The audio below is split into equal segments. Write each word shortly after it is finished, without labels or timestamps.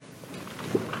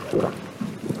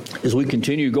As we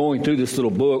continue going through this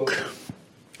little book,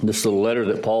 this little letter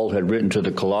that Paul had written to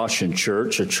the Colossian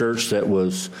church, a church that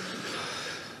was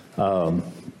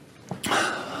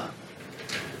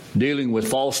dealing with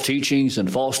false teachings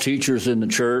and false teachers in the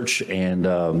church, and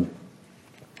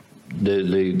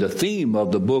the theme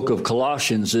of the book of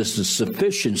Colossians is the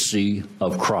sufficiency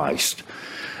of Christ,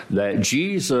 that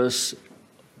Jesus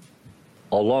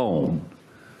alone,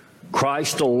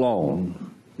 Christ alone,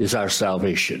 is our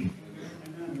salvation.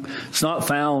 It's not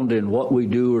found in what we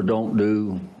do or don't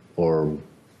do, or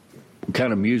what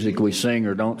kind of music we sing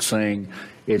or don't sing.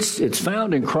 It's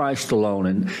found in Christ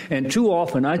alone. And too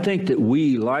often, I think that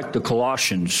we, like the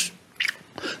Colossians,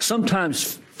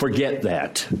 sometimes forget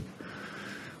that.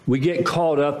 We get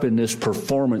caught up in this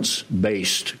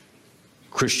performance-based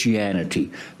Christianity,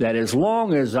 that as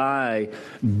long as I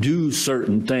do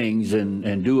certain things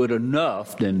and do it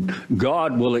enough, then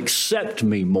God will accept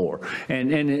me more.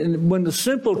 And when the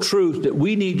simple truth that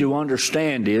we need to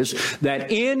understand is that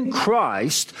in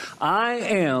Christ, I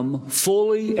am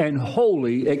fully and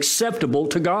wholly acceptable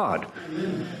to God.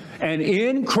 And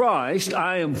in Christ,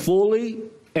 I am fully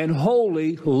and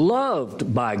wholly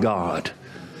loved by God.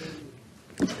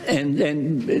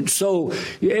 And so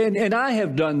I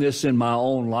have done this in my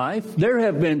own life. There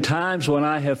have been times when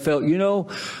I have felt,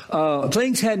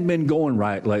 things hadn't been going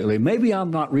right lately. Maybe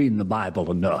I'm not reading the Bible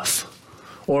enough.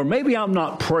 Or maybe I'm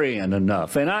not praying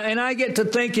enough. And I get to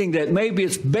thinking that maybe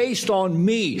it's based on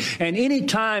me. And any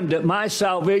time that my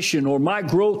salvation or my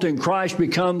growth in Christ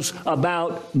becomes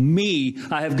about me,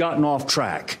 I have gotten off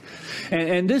track.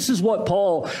 And this is what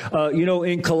Paul,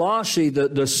 in Colossae,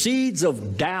 the seeds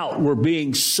of doubt were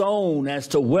being sown as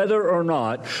to whether or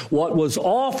not what was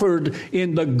offered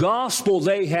in the gospel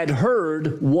they had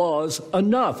heard was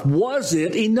enough. Was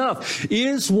it enough?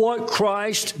 Is what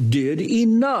Christ did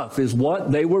enough? Is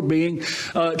what they were being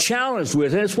challenged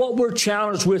with. And it's what we're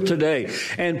challenged with today.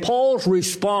 And Paul's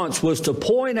response was to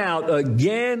point out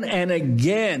again and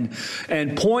again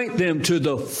and point them to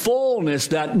the fullness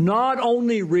that not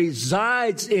only resides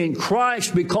in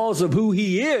Christ because of who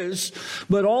He is,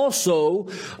 but also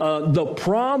the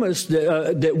promise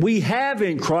that we have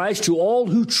in Christ to all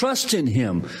who trust in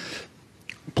Him.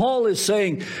 Paul is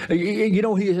saying,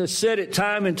 he has said it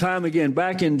time and time again.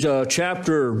 Back in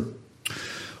chapter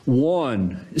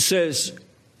 1, it says,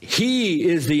 He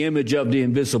is the image of the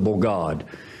invisible God.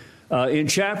 In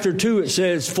chapter 2, it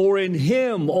says, For in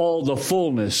Him all the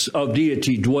fullness of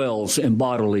deity dwells in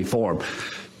bodily form.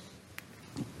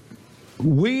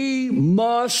 We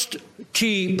must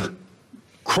keep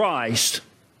Christ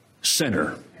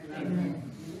center.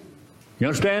 You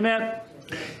understand that?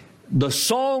 The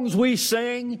songs we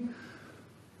sing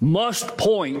must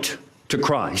point to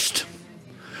Christ.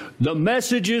 The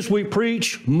messages we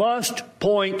preach must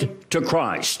point to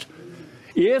Christ.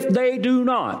 If they do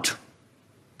not,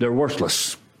 they're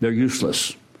worthless. They're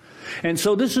useless. And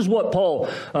so this is what Paul,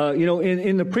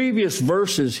 in the previous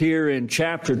verses here in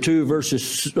chapter 2,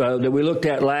 verses that we looked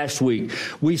at last week,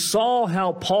 we saw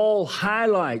how Paul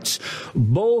highlights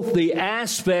both the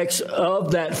aspects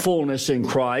of that fullness in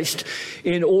Christ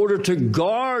in order to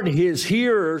guard his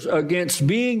hearers against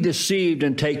being deceived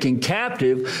and taken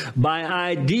captive by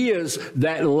ideas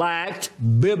that lacked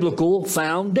biblical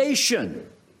foundation.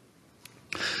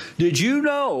 Did you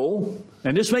know,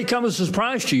 and this may come as a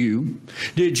surprise to you,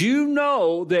 did you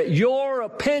know that your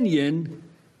opinion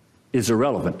is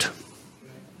irrelevant?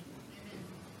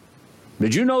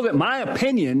 Did you know that my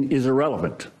opinion is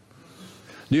irrelevant?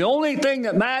 The only thing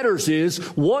that matters is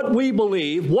what we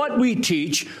believe, what we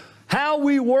teach, how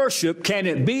we worship. Can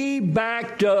it be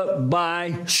backed up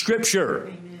by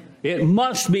Scripture? It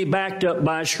must be backed up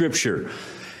by Scripture.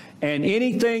 And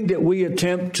anything that we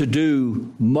attempt to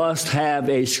do must have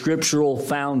a scriptural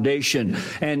foundation.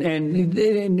 And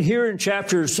here in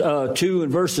chapters 2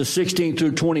 and verses 16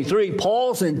 through 23,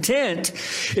 Paul's intent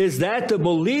is that the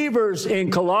believers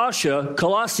in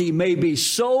Colossae may be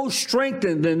so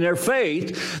strengthened in their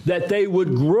faith that they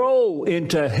would grow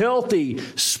into healthy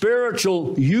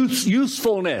spiritual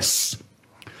usefulness.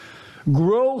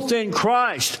 Growth in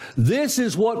Christ. This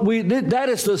is what that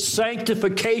is the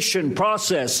sanctification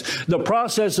process, the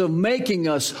process of making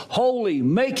us holy,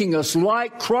 making us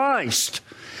like Christ.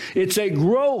 It's a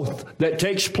growth that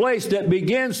takes place that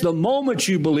begins the moment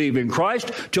you believe in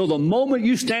Christ till the moment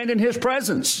you stand in His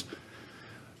presence.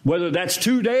 Whether that's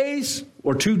 2 days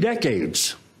or 2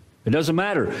 decades. It doesn't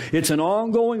matter. It's an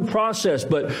ongoing process,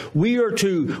 but we are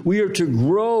to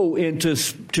grow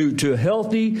into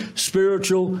healthy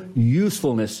spiritual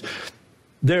usefulness.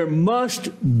 There must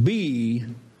be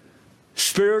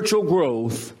spiritual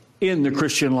growth in the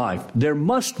Christian life. There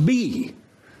must be.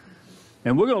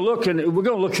 And we're going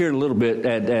to look here in a little bit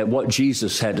at what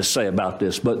Jesus had to say about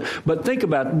this. But think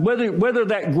about whether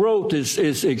that growth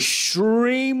is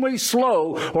extremely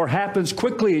slow or happens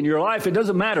quickly in your life. It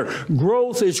doesn't matter.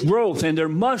 Growth is growth, and there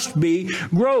must be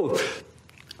growth.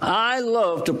 I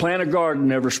love to plant a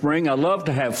garden every spring. I love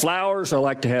to have flowers. I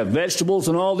like to have vegetables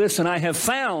and all this. And I have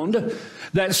found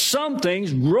that some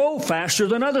things grow faster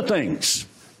than other things.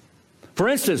 For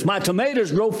instance, my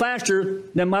tomatoes grow faster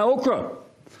than my okra.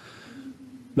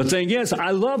 The thing is, I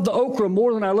love the okra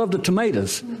more than I love the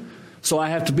tomatoes. So I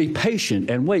have to be patient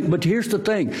and wait. But here's the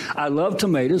thing. I love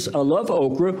tomatoes. I love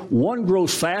okra. One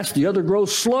grows fast. The other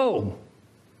grows slow.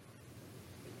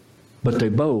 But they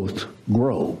both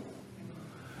grow.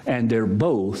 And they're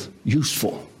both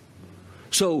useful.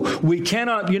 So we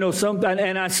cannot,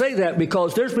 and I say that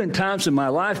because there's been times in my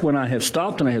life when I have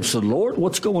stopped and I have said, Lord,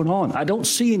 what's going on? I don't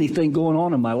see anything going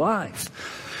on in my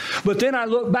life. But then I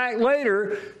look back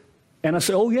later and I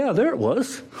say, oh, yeah, there it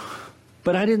was.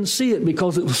 But I didn't see it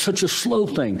because it was such a slow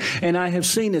thing. And I have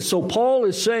seen it. So Paul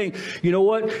is saying, you know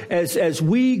what? As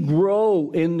we grow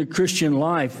in the Christian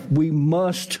life, we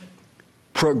must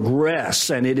progress.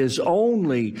 And it is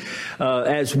only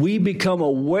as we become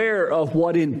aware of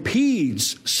what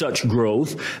impedes such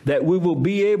growth that we will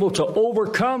be able to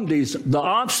overcome the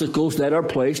obstacles that are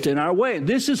placed in our way.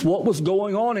 This is what was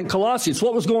going on in Colossae. It's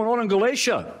what was going on in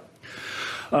Galatia.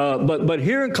 But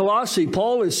here in Colossae,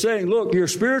 Paul is saying, look, your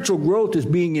spiritual growth is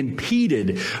being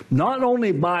impeded not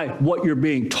only by what you're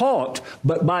being taught,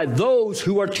 but by those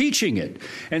who are teaching it.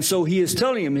 And so he is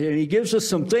telling him, and he gives us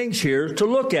some things here to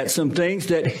look at, some things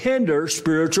that hinder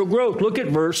spiritual growth. Look at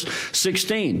verse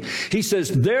 16. He says,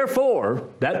 therefore,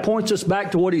 that points us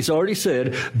back to what he's already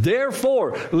said,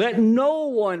 therefore, let no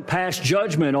one pass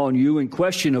judgment on you in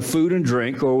question of food and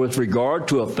drink, or with regard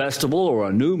to a festival or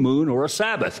a new moon or a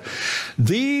Sabbath.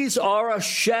 These are a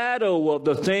shadow of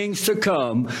the things to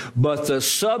come, but the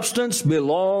substance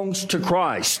belongs to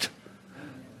Christ.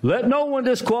 Let no one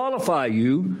disqualify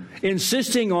you,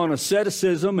 insisting on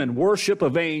asceticism and worship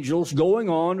of angels, going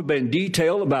on in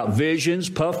detail about visions,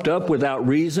 puffed up without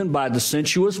reason by the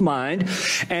sensuous mind,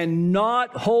 and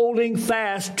not holding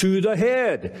fast to the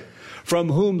head, from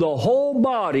whom the whole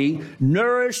body,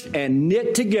 nourished and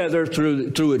knit together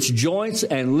through its joints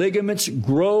and ligaments,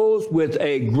 grows with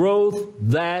a growth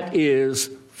that is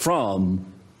from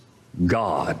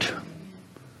God.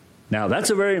 Now, that's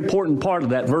a very important part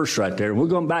of that verse right there. We're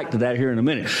going back to that here in a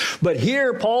minute. But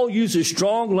here, Paul uses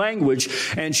strong language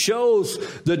and shows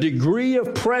the degree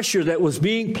of pressure that was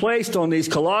being placed on these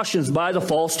Colossians by the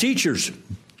false teachers.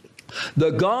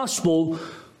 The gospel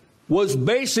was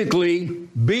basically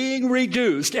being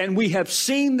reduced, and we have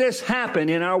seen this happen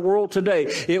in our world today.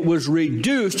 It was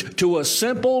reduced to a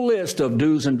simple list of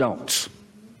do's and don'ts.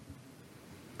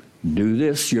 Do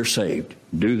this, you're saved.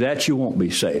 Do that, you won't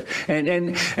be saved.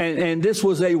 And this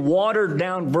was a watered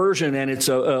down version, and it's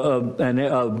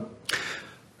a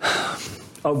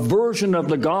version of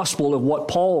the gospel of what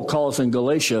Paul calls in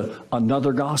Galatia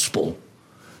another gospel.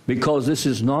 Because this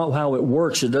is not how it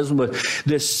works. It doesn't.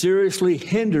 This seriously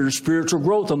hinders spiritual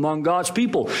growth among God's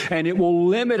people, and it will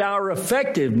limit our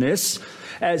effectiveness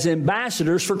as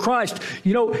ambassadors for Christ.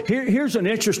 Here's an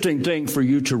interesting thing for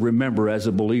you to remember as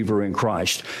a believer in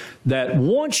Christ: that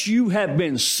once you have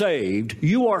been saved,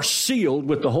 you are sealed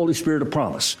with the Holy Spirit of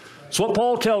promise. It's what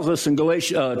Paul tells us in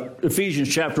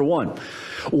Ephesians chapter 1.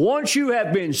 Once you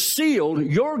have been sealed,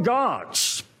 you're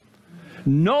God's.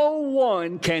 No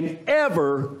one can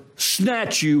ever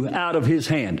snatch you out of his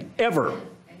hand, ever.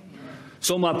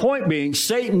 So my point being,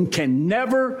 Satan can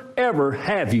never, ever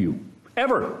have you,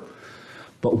 ever.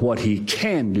 But what he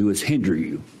can do is hinder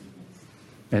you.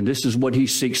 And this is what he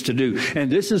seeks to do.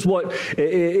 And this is what,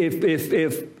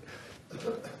 if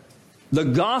the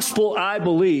gospel, I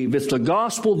believe, it's the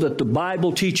gospel that the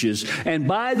Bible teaches. And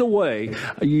by the way,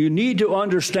 you need to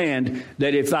understand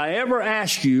that if I ever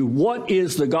ask you, what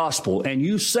is the gospel? And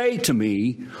you say to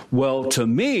me, well, to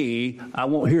me, I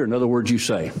won't hear another word you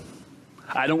say.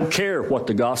 I don't care what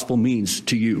the gospel means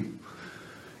to you.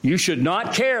 You should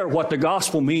not care what the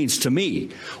gospel means to me.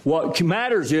 What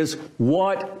matters is,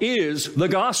 what is the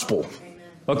gospel?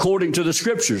 According to the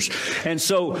scriptures. And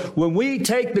so when we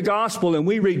take the gospel and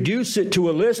we reduce it to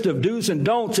a list of do's and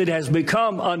don'ts, it has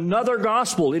become another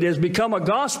gospel. It has become a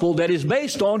gospel that is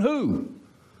based on who?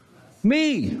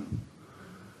 Me.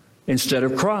 Instead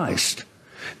of Christ.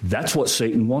 That's what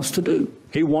Satan wants to do.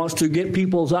 He wants to get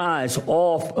people's eyes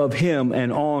off of him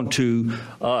and on to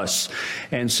us.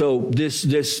 And so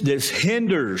this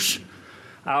hinders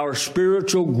our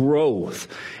spiritual growth.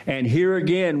 And here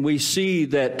again, we see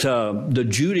that the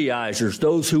Judaizers,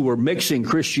 those who were mixing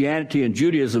Christianity and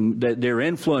Judaism, that their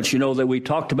influence, that we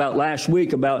talked about last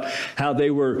week, about how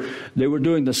they were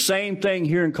doing the same thing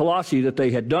here in Colossae that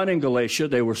they had done in Galatia.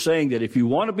 They were saying that if you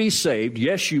want to be saved,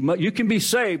 yes, you can be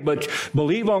saved, but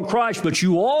believe on Christ, but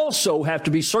you also have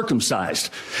to be circumcised.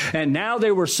 And now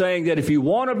they were saying that if you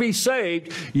want to be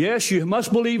saved, yes, you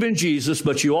must believe in Jesus,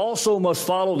 but you also must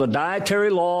follow the dietary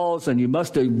laws, and you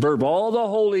must observe all the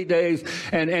holy days.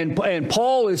 And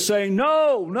Paul is saying,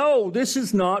 no, this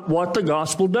is not what the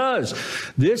gospel does.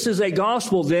 This is a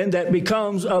gospel then that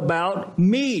becomes about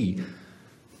me.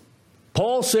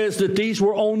 Paul says that these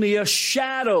were only a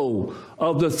shadow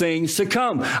of the things to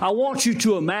come. I want you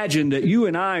to imagine that you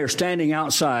and I are standing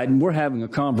outside and we're having a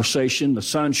conversation. The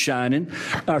sun's shining.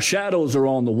 Our shadows are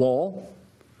on the wall.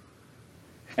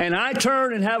 And I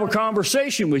turn and have a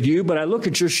conversation with you, but I look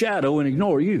at your shadow and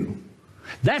ignore you.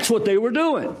 That's what they were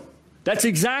doing. That's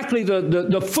exactly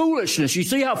the foolishness. You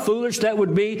see how foolish that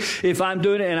would be if I'm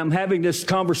doing it and I'm having this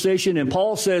conversation, and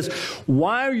Paul says,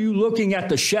 why are you looking at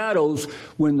the shadows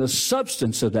when the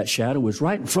substance of that shadow is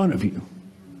right in front of you?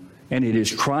 And it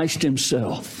is Christ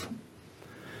himself.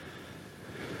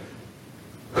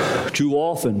 Too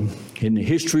often in the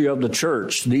history of the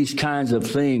church, these kinds of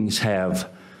things have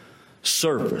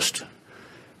surfaced.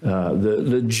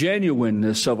 The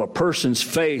genuineness of a person's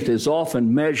faith is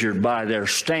often measured by their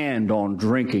stand on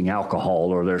drinking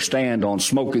alcohol or their stand on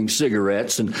smoking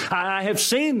cigarettes. And I have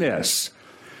seen this.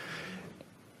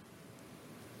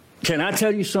 Can I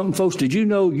tell you something, folks? Did you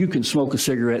know you can smoke a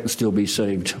cigarette and still be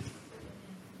saved?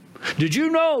 Did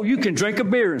you know you can drink a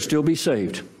beer and still be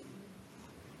saved?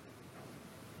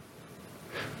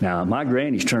 Now, my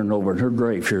granny's turning over in her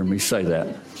grave hearing me say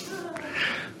that.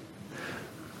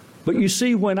 But you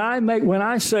see, when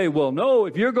I say, well, no,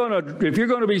 if you're going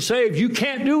to be saved, you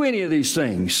can't do any of these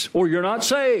things, or you're not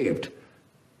saved,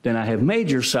 then I have made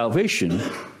your salvation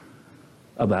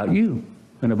about you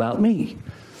and about me.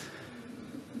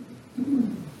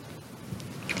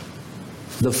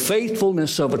 The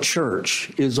faithfulness of a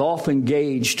church is often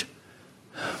gauged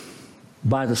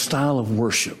by the style of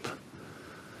worship.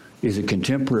 Is it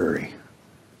contemporary?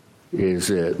 Is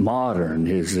it modern?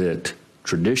 Is it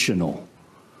traditional?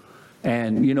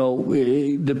 And,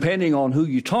 depending on who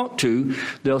you talk to,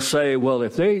 they'll say, well,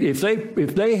 if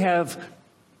they have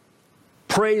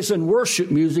praise and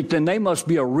worship music, then they must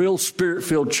be a real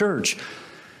spirit-filled church.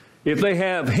 If they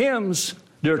have hymns,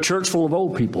 they're a church full of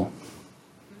old people.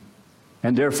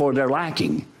 And therefore they're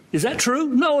lacking. Is that true?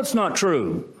 No, it's not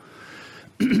true.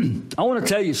 I want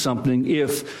to tell you something.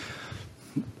 If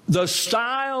the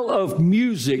style of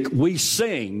music we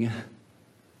sing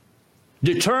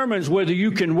determines whether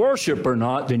you can worship or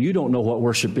not, then you don't know what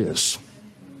worship is.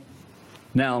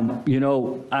 Now,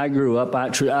 I grew up,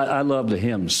 I love the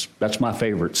hymns. That's my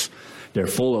favorites. They're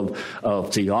full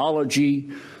of theology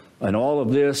and all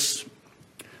of this.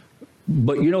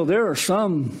 But, there are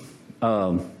some,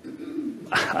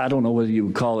 I don't know whether you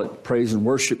would call it praise and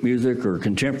worship music or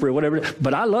contemporary, whatever,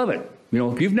 but I love it.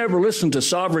 If you've never listened to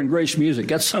Sovereign Grace music,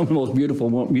 that's some of the most beautiful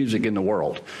music in the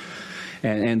world.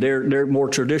 And they're more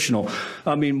traditional,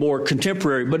 more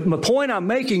contemporary. But my point I'm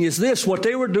making is this: what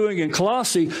they were doing in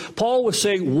Colossae, Paul was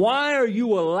saying, why are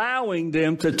you allowing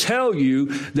them to tell you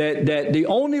that the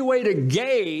only way to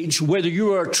gauge whether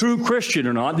you are a true Christian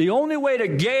or not, the only way to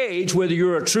gauge whether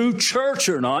you're a true church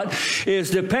or not, is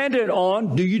dependent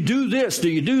on, do you do this, do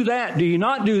you do that, do you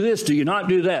not do this, do you not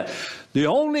do that? The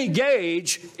only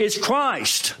gauge is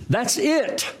Christ. That's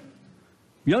it.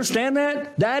 You understand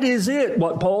that? That is it,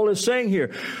 what Paul is saying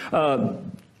here.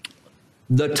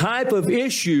 The type of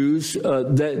issues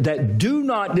that do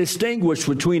not distinguish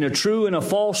between a true and a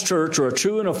false church or a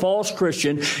true and a false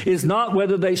Christian is not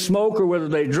whether they smoke or whether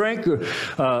they drink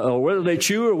or whether they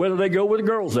chew or whether they go with the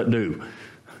girls that do.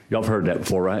 Y'all have heard that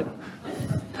before, right?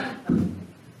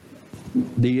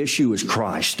 The issue is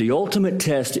Christ. The ultimate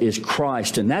test is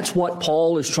Christ. And that's what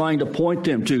Paul is trying to point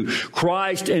them to.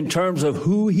 Christ, in terms of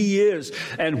who he is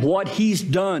and what he's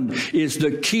done, is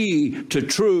the key to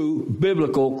true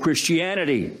biblical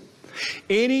Christianity.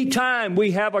 Anytime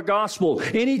we have a gospel,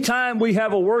 anytime we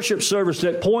have a worship service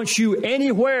that points you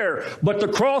anywhere but the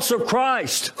cross of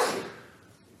Christ,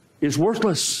 is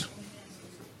worthless.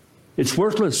 It's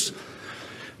worthless.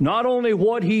 Not only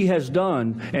what he has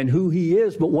done and who he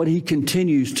is, but what he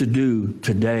continues to do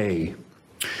today.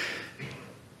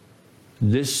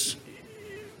 This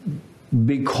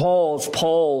because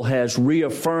Paul has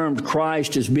reaffirmed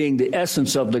Christ as being the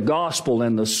essence of the gospel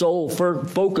and the sole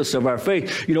focus of our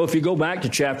faith. You know, if you go back to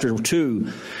chapter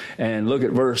 2 and look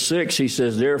at verse 6, he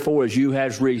says, therefore, as you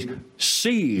have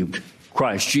received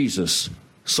Christ Jesus,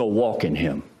 so walk in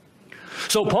him.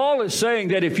 So Paul is saying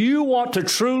that if you want to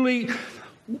truly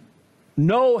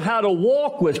know how to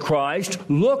walk with Christ,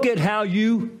 look at how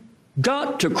you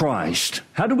got to Christ.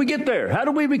 How do we get there? How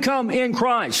do we become in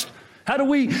Christ? How do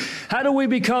we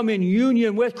become in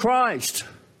union with Christ?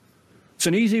 It's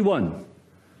an easy one.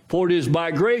 For it is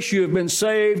by grace you have been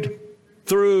saved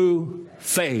through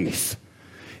faith.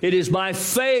 It is by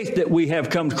faith that we have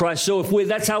come to Christ. So if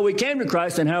that's how we came to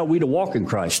Christ, then how are we to walk in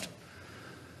Christ?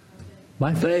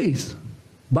 By faith.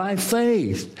 By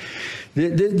faith.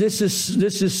 This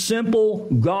is simple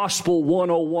gospel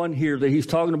 101 here that he's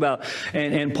talking about.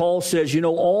 And Paul says, you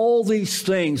know, all these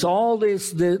things, all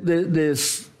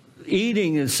this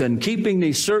eating and keeping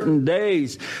these certain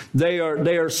days, they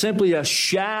are simply a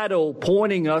shadow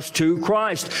pointing us to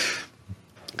Christ.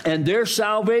 And their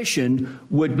salvation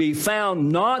would be found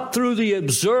not through the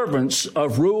observance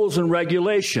of rules and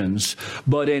regulations,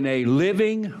 but in a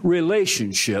living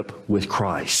relationship with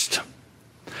Christ.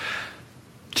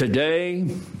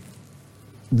 Today,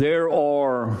 there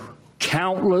are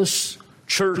countless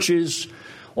churches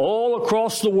all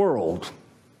across the world,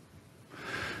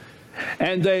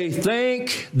 and they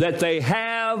think that they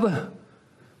have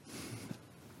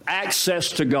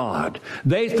access to God.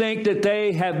 They think that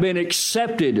they have been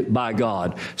accepted by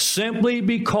God simply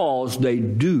because they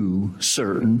do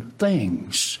certain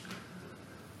things.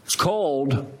 It's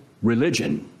called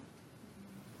religion.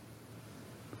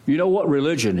 You know what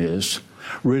religion is?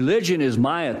 Religion is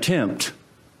my attempt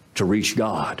to reach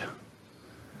God.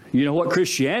 You know what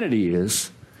Christianity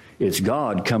is? It's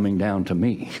God coming down to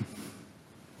me.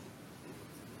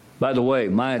 By the way,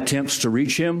 my attempts to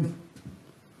reach him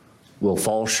will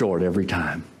fall short every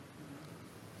time.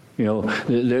 You know,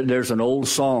 there's an old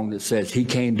song that says, he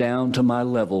came down to my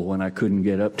level when I couldn't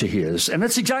get up to his. And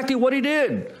that's exactly what he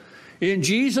did. In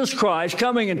Jesus Christ,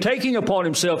 coming and taking upon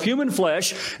himself human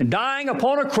flesh and dying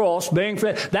upon a cross,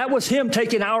 that was him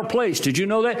taking our place. Did you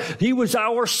know that? He was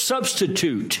our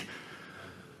substitute.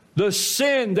 The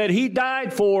sin that he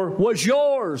died for was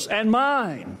yours and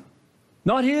mine,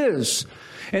 not his.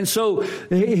 And so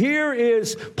here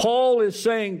is, Paul is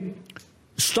saying,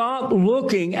 stop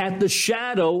looking at the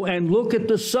shadow and look at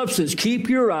the substance. Keep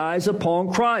your eyes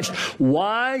upon Christ.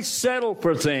 Why settle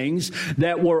for things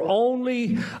that were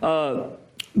only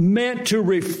meant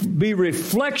to be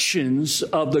reflections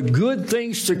of the good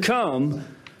things to come,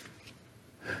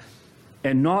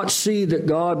 and not see that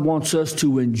God wants us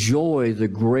to enjoy the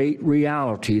great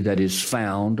reality that is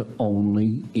found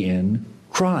only in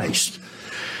Christ?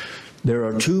 There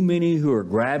are too many who are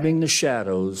grabbing the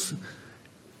shadows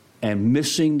and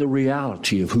missing the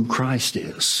reality of who Christ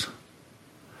is.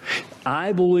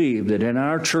 I believe that in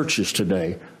our churches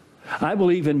today, I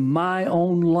believe in my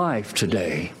own life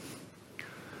today.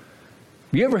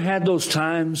 You ever had those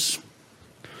times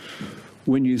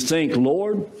when you think,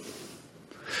 Lord,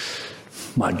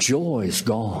 my joy is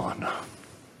gone.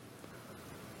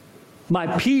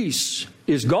 My peace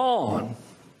is gone.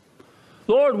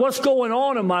 Lord, what's going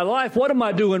on in my life? What am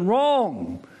I doing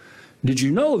wrong? Did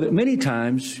you know that many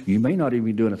times you may not even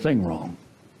be doing a thing wrong?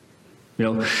 You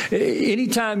know,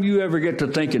 anytime you ever get to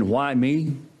thinking, why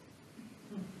me?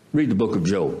 Read the book of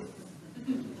Job.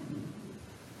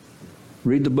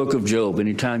 Read the book of Job.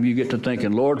 Anytime you get to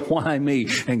thinking, Lord, why me?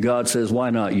 And God says, why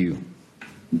not you?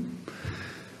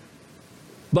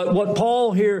 But what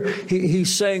Paul here,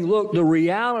 he's saying, look, the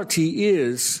reality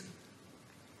is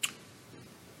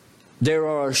there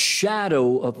are a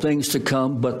shadow of things to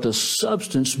come, but the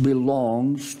substance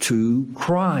belongs to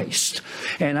Christ.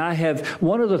 And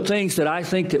one of the things that I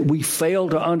think that we fail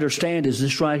to understand is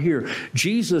this right here.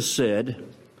 Jesus said,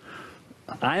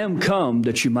 I am come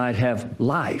that you might have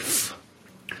life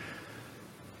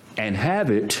and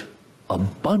have it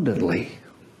abundantly.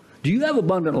 Do you have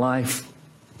abundant life?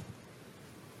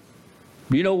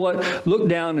 You know what? Look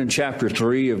down in chapter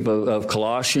 3 of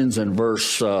Colossians and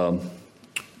verse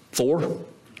 4.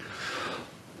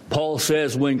 Paul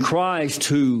says, when Christ,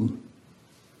 who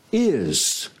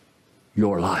is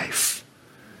your life.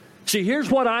 See, here's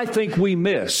what I think we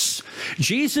miss.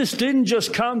 Jesus didn't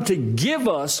just come to give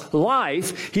us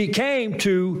life. He came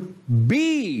to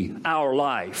be our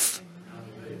life.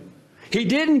 He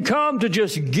didn't come to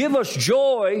just give us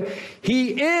joy.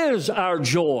 He is our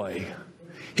joy.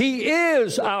 He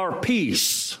is our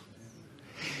peace.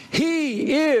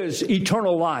 He is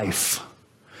eternal life.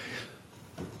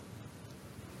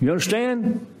 You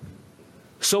understand?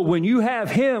 So when you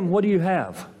have him, what do you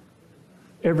have?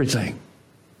 Everything.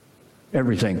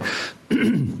 Everything.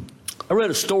 I read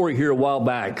a story here a while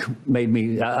back.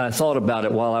 I thought about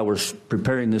it while I was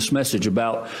preparing this message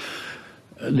about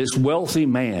this wealthy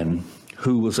man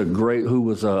who was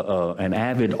an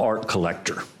avid art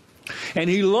collector, and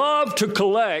he loved to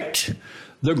collect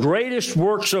the greatest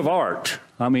works of art.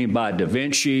 I mean, by Da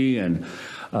Vinci and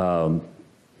I'm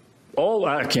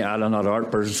not an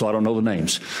art person, so I don't know the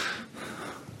names.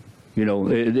 You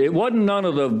know, it wasn't none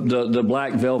of the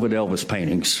black velvet Elvis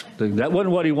paintings. That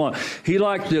wasn't what he wanted. He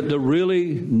liked the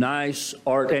really nice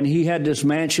art, and he had this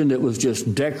mansion that was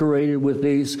just decorated with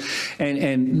these.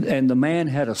 And the man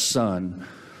had a son,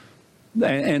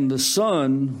 and the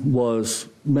son was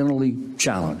mentally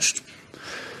challenged.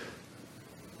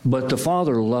 But the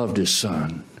father loved his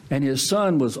son, and his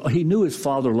son he knew his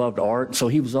father loved art, so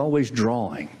he was always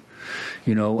drawing.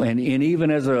 You know, and even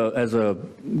as a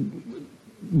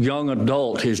young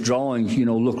adult, his drawings,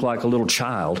 looked like a little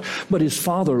child. But his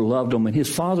father loved them, and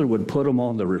his father would put them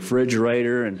on the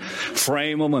refrigerator and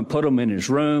frame them and put them in his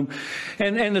room.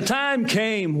 And the time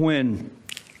came when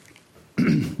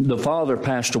the father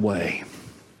passed away.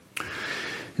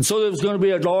 And so there was going to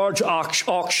be a large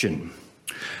auction.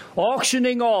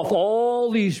 Auctioning off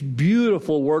all these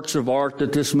beautiful works of art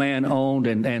that this man owned,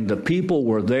 and the people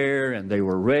were there and they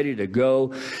were ready to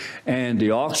go. And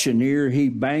the auctioneer, he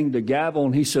banged the gavel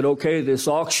and he said, okay, this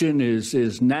auction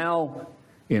is now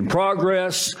in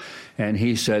progress. And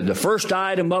he said, the first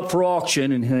item up for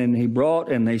auction, and he brought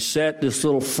and they set this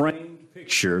little framed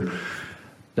picture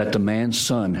that the man's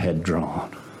son had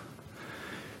drawn.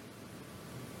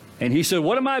 And he said,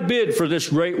 what am I bid for this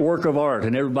great work of art?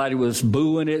 And everybody was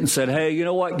booing it and said, hey, you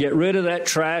know what? Get rid of that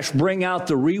trash.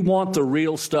 We want the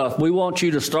real stuff. We want you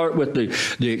to start with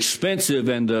the expensive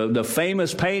and the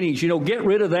famous paintings. Get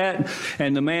rid of that.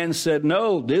 And the man said,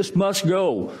 no, this must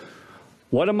go.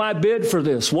 What am I bid for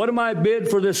this? What am I bid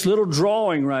for this little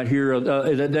drawing right here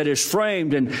that is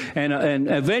framed? And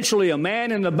eventually a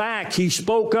man in the back, he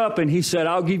spoke up and he said,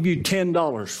 I'll give you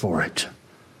 $10 for it.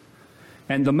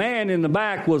 And the man in the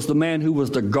back was the man who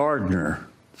was the gardener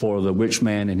for the rich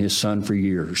man and his son for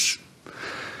years.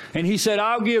 And he said,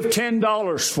 I'll give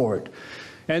 $10 for it.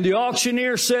 And the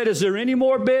auctioneer said, is there any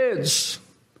more bids?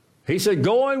 He said,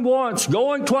 going once,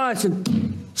 going twice,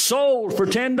 and sold for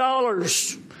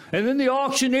 $10. And then the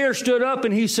auctioneer stood up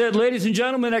and he said, ladies and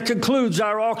gentlemen, that concludes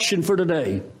our auction for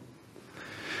today.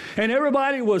 And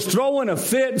everybody was throwing a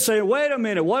fit and saying, wait a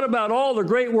minute, what about all the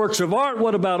great works of art?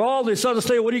 What about all this other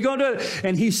stuff? What are you going to do?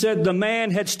 And he said the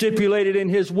man had stipulated in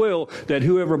his will that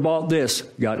whoever bought this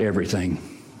got everything.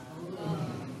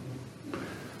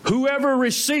 Whoever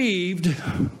received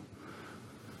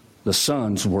the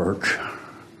son's work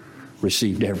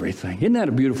received everything. Isn't that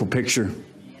a beautiful picture?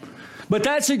 But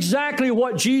that's exactly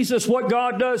what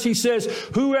God does. He says,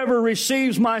 whoever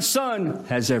receives my son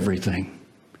has everything.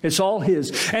 It's all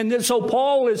his. And then so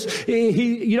Paul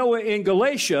in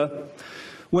Galatia,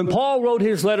 when Paul wrote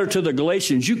his letter to the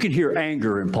Galatians, you could hear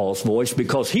anger in Paul's voice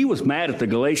because he was mad at the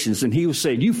Galatians and he was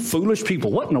saying, you foolish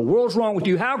people, what in the world's wrong with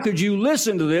you? How could you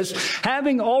listen to this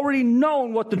having already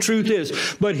known what the truth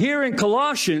is? But here in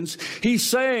Colossians, he's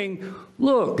saying,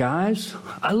 look, guys,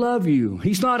 I love you.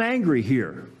 He's not angry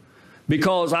here.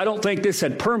 Because I don't think this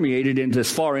had permeated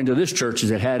as far into this church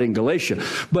as it had in Galatia.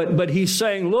 But he's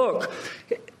saying, look,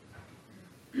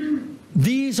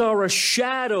 these are a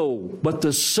shadow, but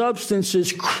the substance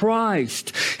is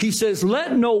Christ. He says,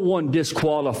 let no one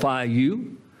disqualify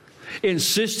you,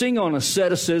 insisting on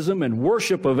asceticism and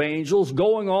worship of angels,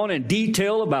 going on in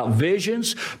detail about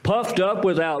visions, puffed up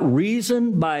without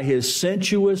reason by his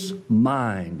sensuous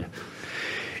mind.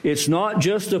 It's not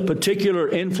just the particular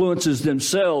influences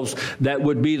themselves that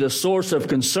would be the source of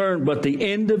concern, but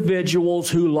the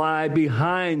individuals who lie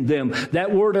behind them.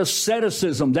 That word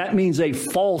asceticism, that means a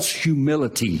false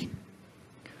humility.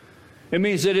 It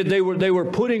means that they were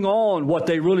putting on what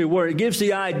they really were. It gives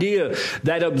the idea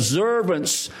that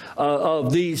observance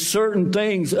of these certain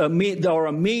things are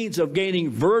a means of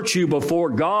gaining virtue before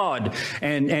God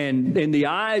and in the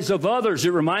eyes of others.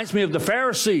 It reminds me of the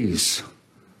Pharisees.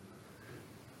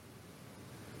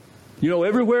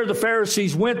 Everywhere the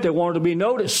Pharisees went, they wanted to be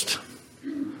noticed.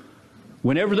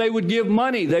 Whenever they would give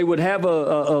money, they would have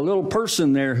a little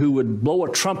person there who would blow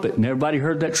a trumpet. And everybody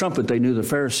heard that trumpet. They knew the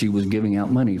Pharisee was giving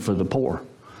out money for the poor.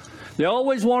 They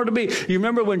always wanted to be. You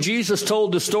remember when Jesus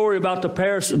told the story about the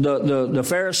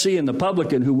Pharisee and the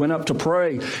publican who went up to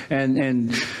pray.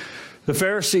 And the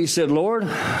Pharisee said, Lord,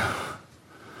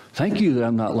 thank you that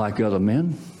I'm not like other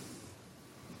men.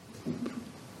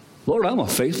 Lord, I'm a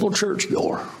faithful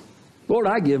churchgoer. Lord,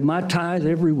 I give my tithe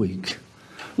every week.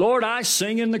 Lord, I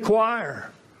sing in the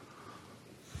choir.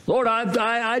 Lord,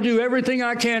 I do everything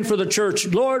I can for the church.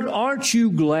 Lord, aren't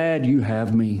you glad you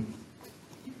have me?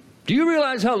 Do you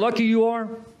realize how lucky you are?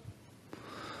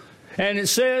 And it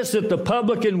says that the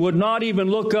publican would not even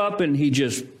look up, and he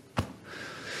just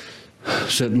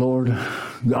said, Lord,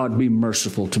 God, be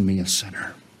merciful to me, a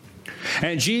sinner.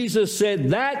 And Jesus said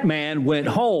that man went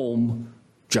home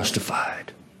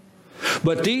justified.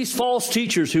 But these false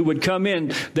teachers who would come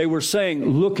in, they were saying,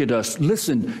 look at us.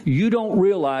 Listen, you don't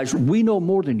realize we know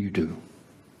more than you do.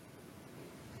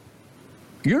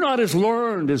 You're not as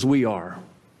learned as we are.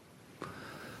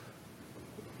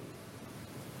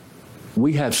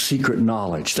 We have secret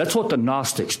knowledge. That's what the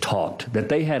Gnostics taught, that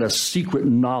they had a secret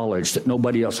knowledge that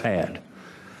nobody else had.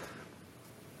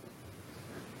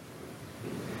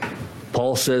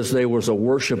 Paul says there was a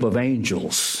worship of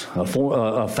angels,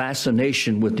 a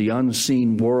fascination with the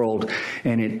unseen world,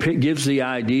 and it gives the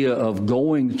idea of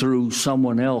going through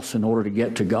someone else in order to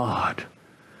get to God.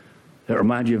 That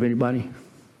remind you of anybody?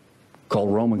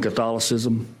 Called Roman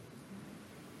Catholicism?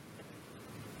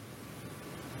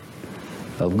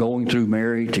 Of going through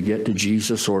Mary to get to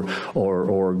Jesus, or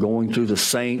going through the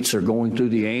saints, or going through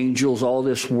the angels, all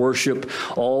this worship,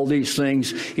 all these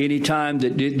things. Anytime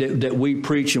that we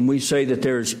preach and we say that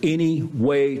there's any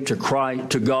way to cry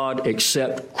to God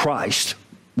except Christ,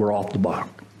 we're off the mark.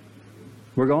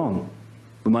 We're gone.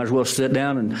 We might as well sit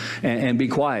down and be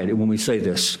quiet when we say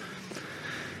this.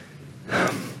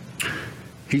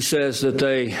 He says that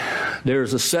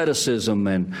there's asceticism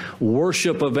and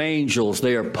worship of angels.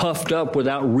 They are puffed up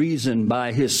without reason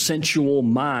by his sensual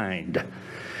mind.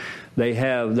 They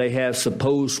have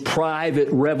supposed private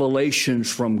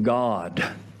revelations from God.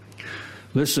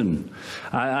 Listen,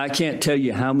 I can't tell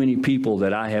you how many people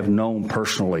that I have known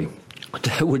personally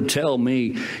that would tell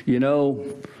me, you know,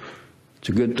 it's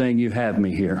a good thing you have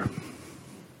me here.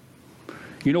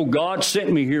 You know, God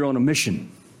sent me here on a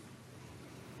mission.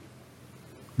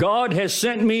 God has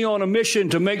sent me on a mission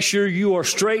to make sure you are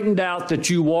straightened out, that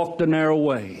you walk the narrow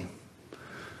way.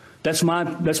 That's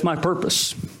my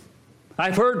purpose.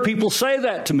 I've heard people say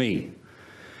that to me.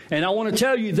 And I want to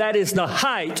tell you that is the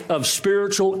height of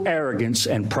spiritual arrogance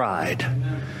and pride.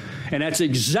 And that's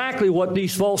exactly what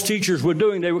these false teachers were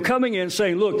doing. They were coming in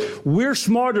saying, look, we're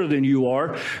smarter than you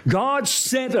are. God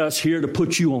sent us here to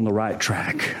put you on the right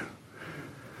track.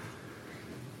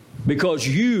 Because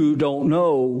you don't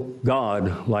know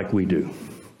God like we do.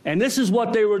 And this is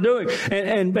what they were doing.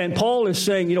 And Paul is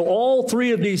saying, you know, all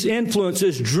three of these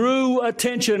influences drew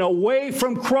attention away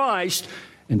from Christ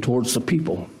and towards the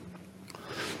people.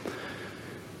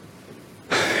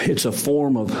 It's a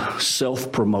form of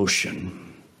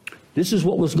self-promotion. This is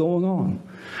what was going on.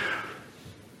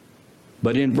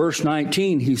 But in verse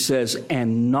 19, he says,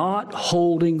 and not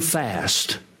holding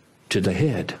fast to the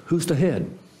head. Who's the head?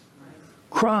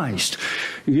 Christ.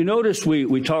 You notice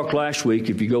we talked last week,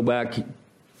 if you go back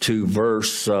to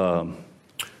verse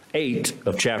 8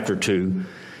 of chapter 2,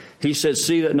 he says,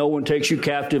 see that no one takes you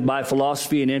captive by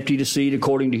philosophy and empty deceit,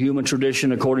 according to human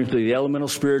tradition, according to the elemental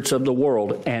spirits of the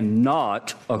world, and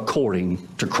not according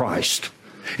to Christ.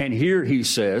 And here he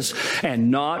says,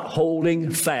 and not holding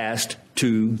fast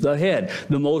to the head.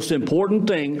 The most important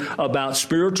thing about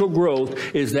spiritual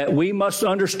growth is that we must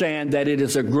understand that it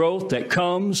is a growth that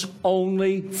comes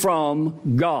only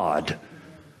from God.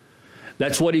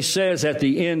 That's what he says at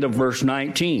the end of verse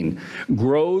 19.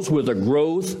 Grows with a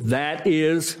growth that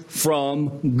is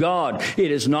from God.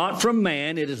 It is not from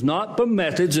man. It is not from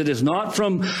methods. It is not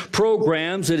from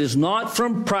programs. It is not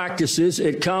from practices.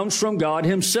 It comes from God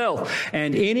himself.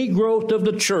 And any growth of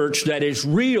the church that is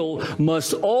real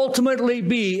must ultimately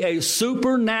be a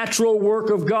supernatural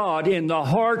work of God in the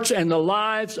hearts and the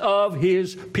lives of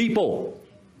his people.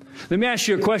 Let me ask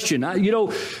you a question.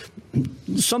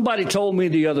 Somebody told me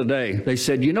the other day, they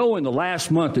said, in the last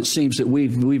month it seems that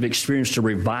we've experienced a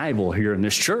revival here in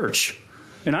this church.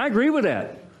 And I agree with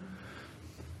that.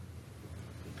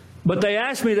 But they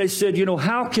asked me, they said,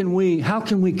 how can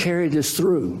we carry this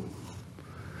through?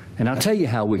 And I'll tell you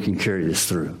how we can carry this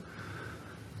through.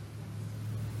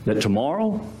 That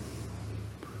tomorrow,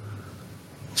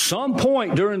 some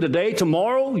point during the day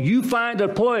tomorrow, you find a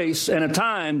place and a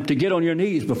time to get on your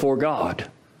knees before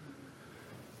God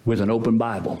with an open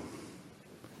Bible.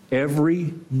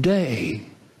 Every day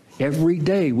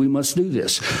we must do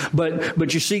this.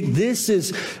 But you see,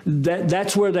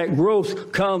 that's where that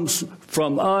growth comes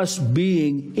from, us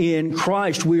being in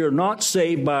Christ. We are not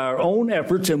saved by our own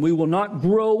efforts, and we will not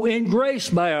grow in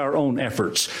grace by our own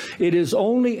efforts. It is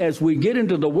only as we get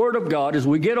into the Word of God, as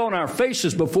we get on our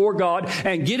faces before God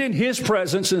and get in his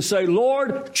presence and say,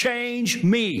 Lord, change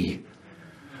me.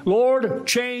 Lord,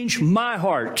 change my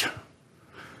heart.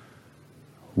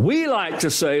 We like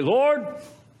to say, Lord,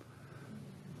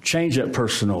 change that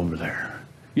person over there.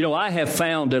 You know, I have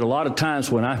found that a lot of times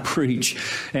when I preach,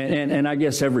 and I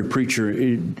guess every preacher,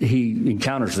 he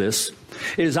encounters this,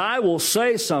 is I will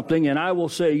say something and I will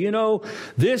say, you know,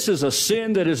 this is a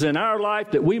sin that is in our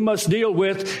life that we must deal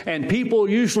with. And people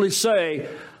usually say,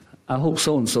 I hope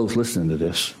so-and-so's listening to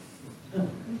this.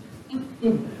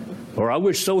 Or I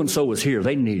wish so-and-so was here.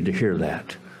 They need to hear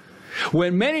that.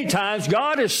 When many times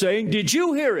God is saying, did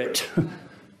you hear it?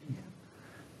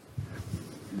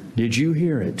 Did you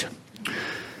hear it?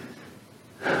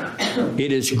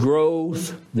 It is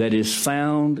growth that is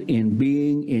found in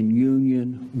being in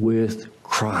union with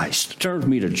Christ. Turn with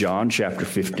me to John chapter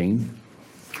 15.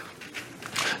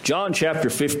 John chapter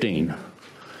 15.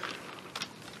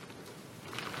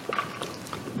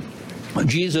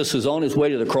 Jesus is on his way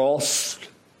to the cross.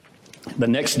 The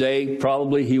next day,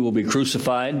 probably, he will be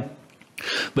crucified.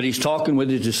 But he's talking with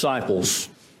his disciples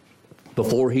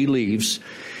before he leaves.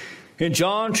 In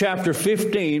John chapter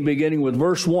 15, beginning with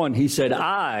verse 1, he said,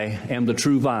 I am the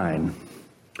true vine,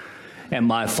 and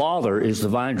my Father is the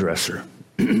vine dresser.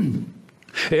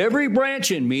 Every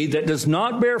branch in me that does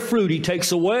not bear fruit, he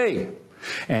takes away.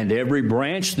 And every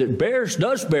branch that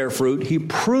does bear fruit, he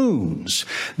prunes,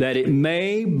 that it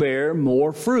may bear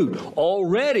more fruit.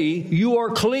 Already you are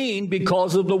clean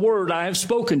because of the word I have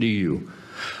spoken to you.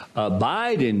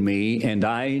 Abide in me, and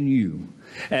I in you.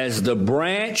 As the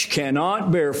branch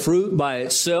cannot bear fruit by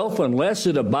itself unless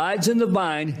it abides in the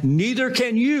vine, neither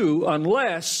can you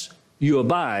unless you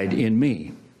abide in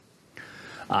me.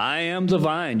 I am the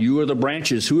vine, you are the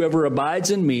branches. Whoever abides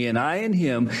in me and I in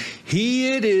him,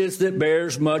 he it is that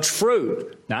bears much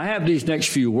fruit. Now I have these next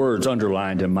few words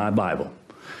underlined in my Bible.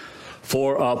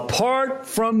 For apart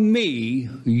from me,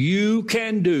 you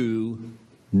can do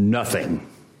nothing.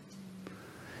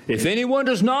 If anyone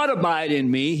does not abide in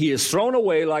me, he is thrown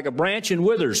away like a branch and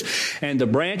withers. And the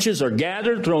branches are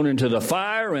gathered, thrown into the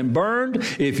fire, and burned.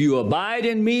 If you abide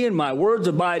in me and my words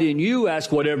abide in you,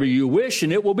 ask whatever you wish,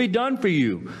 and it will be done for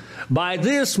you. By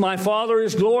this my Father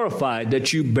is glorified,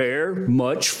 that you bear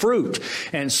much fruit,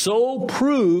 and so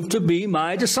prove to be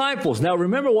my disciples. Now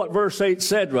remember what verse 8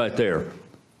 said right there.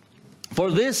 By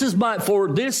this my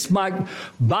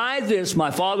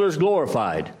Father is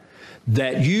glorified,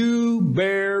 that you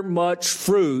bear much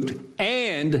fruit,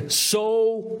 and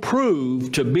so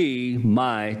prove to be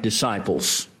my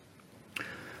disciples.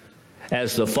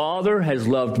 As the Father has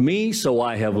loved me, so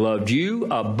I have loved you.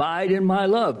 Abide in my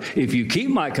love. If you keep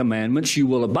my commandments, you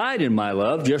will abide in my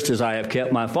love, just as I have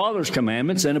kept my Father's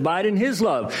commandments and abide in his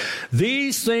love.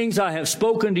 These things I have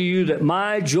spoken to you, that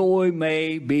my joy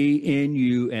may be in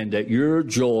you, and that your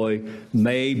joy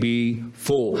may be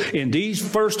full. In these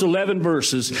first 11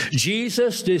 verses,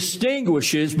 Jesus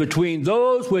distinguishes between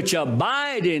those which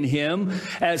abide in him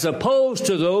as opposed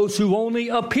to those who only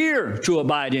appear to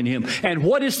abide in him. And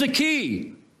what is the key?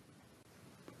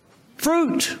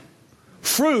 Fruit.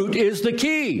 Fruit is the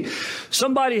key.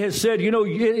 Somebody has said, you know,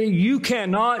 you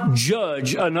cannot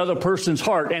judge another person's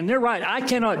heart. And they're right. I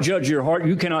cannot judge your heart.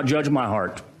 You cannot judge my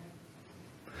heart.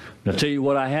 I'll tell you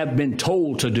what I have been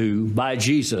told to do by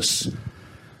Jesus,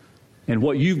 and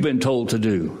what you've been told to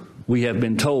do. We have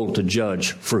been told to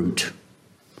judge fruit.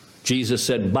 Jesus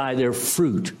said, by their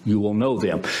fruit you will know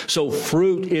them. So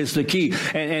fruit is the key.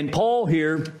 And Paul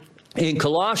here in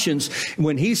Colossians,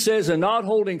 when he says, and not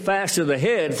holding fast to the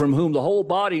head, from whom the whole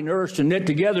body nourished and knit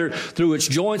together through its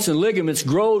joints and ligaments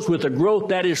grows with a growth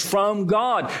that is from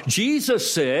God.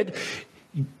 Jesus said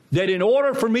that in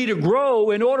order for me to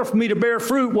grow, in order for me to bear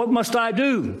fruit, what must I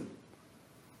do?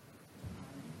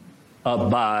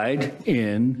 Abide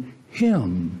in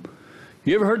him.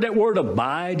 You ever heard that word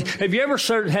abide? Have you ever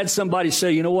had somebody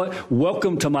say, you know what,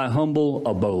 welcome to my humble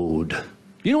abode?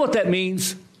 You know what that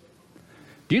means?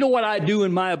 Do you know what I do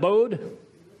in my abode?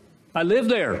 I live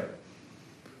there.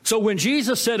 So when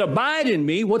Jesus said, abide in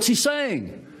me, what's he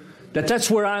saying? That's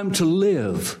where I'm to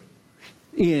live,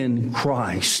 in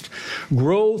Christ.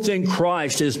 Growth in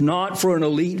Christ is not for an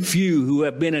elite few who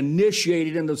have been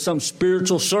initiated into some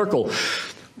spiritual circle.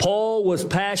 Paul was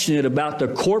passionate about the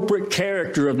corporate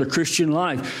character of the Christian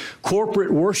life.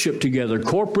 Corporate worship together,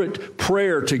 corporate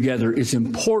prayer together is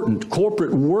important.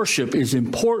 Corporate worship is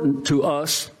important to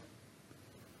us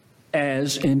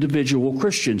as individual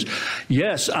Christians.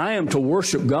 Yes, I am to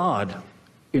worship God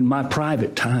in my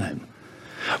private time.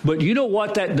 But you know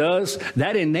what that does?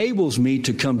 That enables me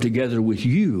to come together with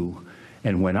you.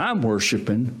 And when I'm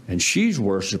worshiping, and she's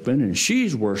worshiping, and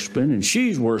she's worshiping, and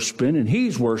she's worshiping, and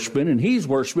he's worshiping, and he's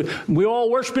worshiping, we're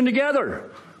all worshiping together.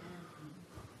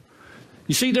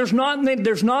 You see, there's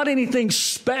not anything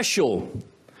special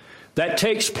that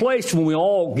takes place when we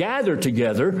all gather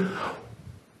together.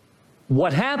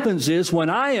 What happens is when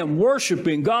I am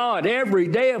worshiping God every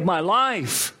day of my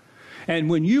life, and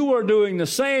when you are doing the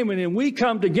same, and then we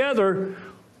come together,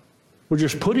 we're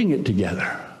just putting it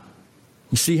together.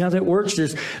 You see how that works?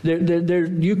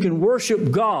 You can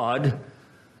worship God.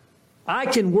 I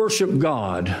can worship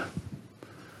God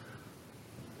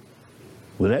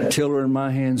with that tiller in my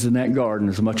hands in that garden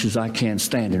as much as I can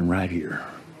standing right here.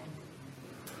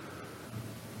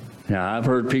 Now, I've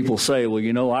heard people say, well,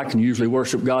 you know, I can usually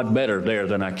worship God better there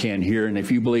than I can here. And if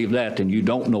you believe that, then you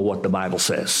don't know what the Bible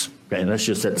says. Okay, that's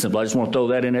just that simple. I just want to throw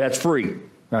that in there. That's free. All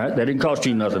right, that didn't cost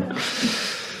you nothing.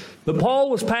 But Paul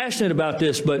was passionate about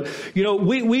this. But, you know,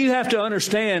 we have to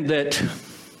understand that,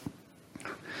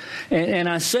 and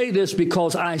I say this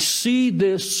because I see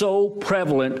this so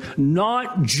prevalent,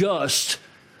 not just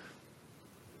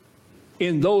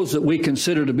in those that we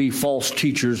consider to be false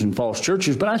teachers and false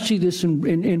churches, but I see this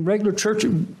in regular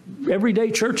churches, everyday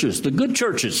churches, the good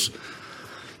churches.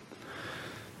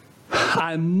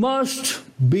 I must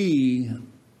be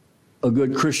a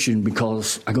good Christian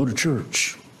because I go to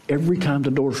church every time the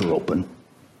doors are open.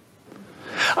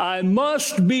 I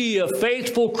must be a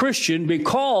faithful Christian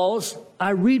because I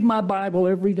read my Bible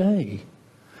every day.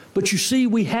 But you see,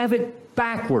 we have it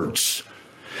backwards.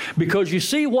 Because you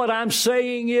see, what I'm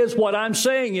saying is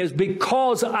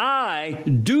because I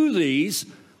do these,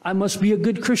 I must be a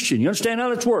good Christian. You understand how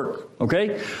that's work?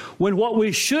 Okay? When what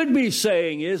we should be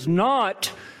saying is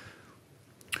not,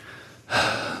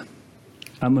 I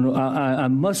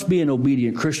must be an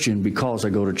obedient Christian because I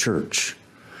go to church.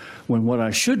 When what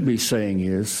I should be saying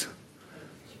is,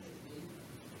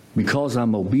 because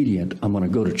I'm obedient, I'm going to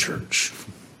go to church.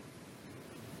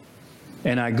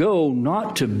 And I go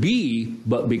not to be,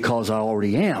 but because I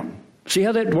already am. See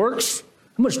how that works?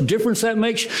 How much difference that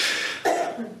makes?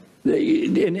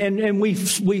 And we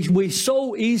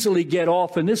so easily get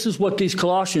off, and this is what these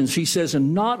Colossians, he says,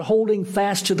 and not holding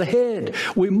fast to the head.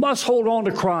 We must hold on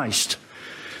to Christ.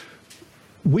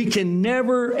 We can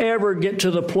never, ever get to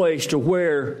the place to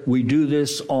where we do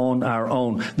this on our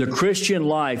own. The Christian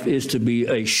life is to be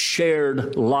a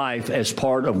shared life as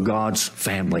part of God's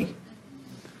family.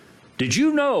 Did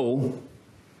you know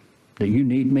that you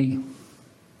need me?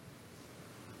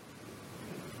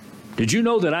 Did you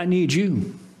know that I need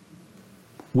you?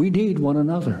 We need one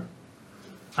another.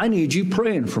 I need you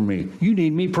praying for me. You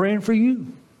need me praying for you.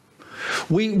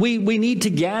 We need to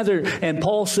gather, and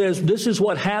Paul says this is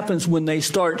what happens when they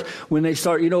start,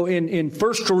 you know, in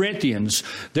 1 Corinthians,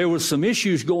 there was some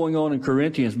issues going on in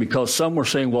Corinthians because some were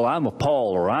saying, well, I'm of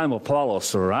Paul, or I'm of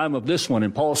Apollos, or I'm of this one.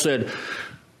 And Paul said,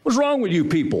 what's wrong with you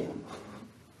people?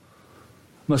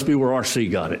 Must be where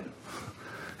RC got it.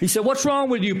 He said, what's wrong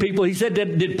with you people? He said,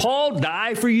 did Paul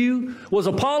die for you? Was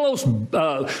Apollos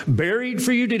buried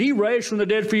for you? Did he rise from the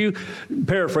dead for you?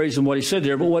 Paraphrasing what he said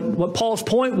there. But what Paul's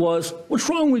point was, what's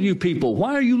wrong with you people?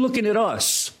 Why are you looking at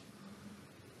us?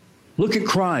 Look at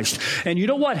Christ. And you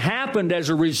know what happened as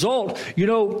a result? You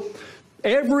know,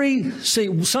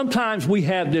 sometimes we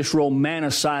have this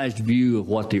romanticized view of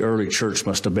what the early church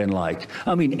must have been like.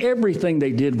 I mean, everything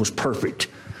they did was perfect.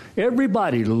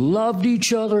 Everybody loved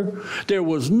each other. There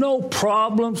was no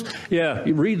problems. Yeah,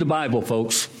 you read the Bible,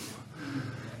 folks.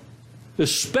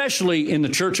 Especially in the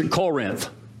church at Corinth.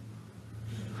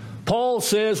 Paul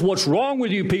says, what's wrong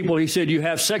with you people? He said, you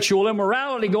have sexual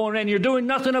immorality going on and you're doing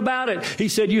nothing about it. He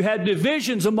said, you had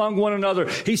divisions among one another.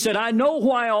 He said, I know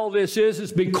why all this is.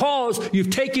 It's because you've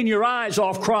taken your eyes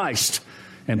off Christ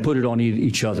and put it on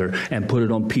each other and put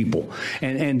it on people.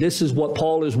 And this is what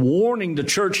Paul is warning the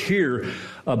church here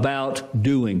about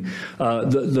doing.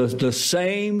 The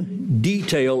same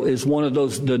detail is one of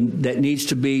those that needs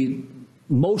to be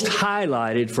most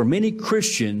highlighted for many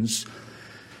Christians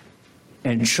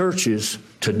and churches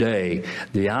today.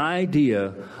 The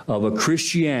idea of a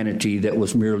Christianity that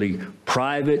was merely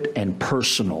private and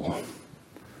personal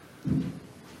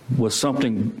was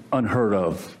something unheard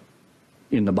of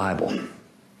in the Bible.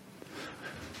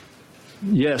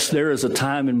 Yes, there is a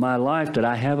time in my life that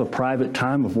I have a private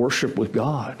time of worship with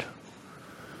God.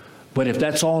 But if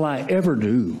that's all I ever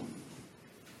do,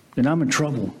 then I'm in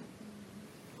trouble.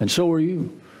 And so are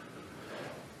you.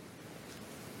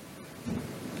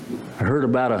 I heard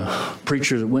about a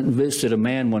preacher that went and visited a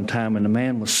man one time, and the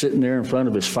man was sitting there in front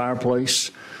of his fireplace.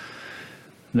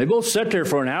 And they both sat there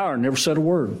for an hour and never said a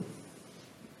word.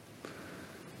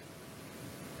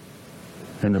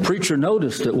 And the preacher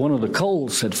noticed that one of the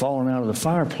coals had fallen out of the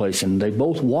fireplace, and they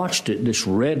both watched it, this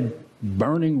red,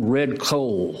 burning red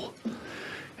coal.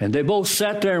 And they both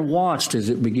sat there and watched as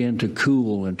it began to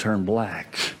cool and turn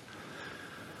black.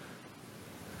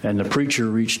 And the preacher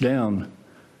reached down.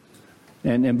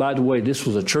 And by the way, this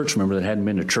was a church member that hadn't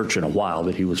been to church in a while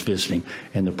that he was visiting.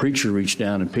 And the preacher reached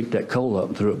down and picked that coal up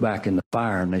and threw it back in the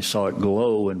fire. And they saw it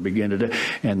glow and begin to...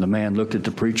 And the man looked at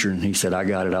the preacher and he said, I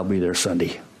got it. I'll be there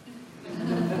Sunday.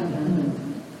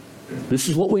 This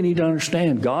is what we need to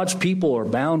understand. God's people are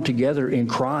bound together in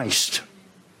Christ.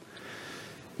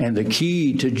 And the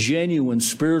key to genuine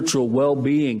spiritual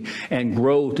well-being and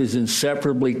growth is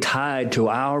inseparably tied to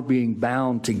our being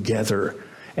bound together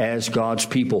as God's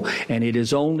people. And it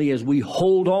is only as we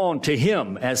hold on to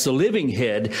Him as the living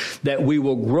head that we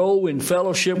will grow in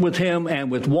fellowship with Him and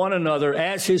with one another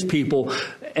as His people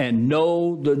and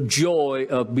know the joy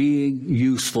of being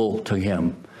useful to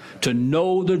Him. To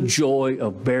know the joy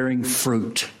of bearing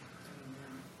fruit.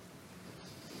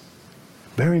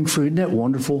 Bearing fruit, isn't that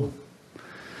wonderful?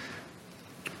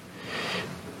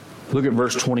 Look at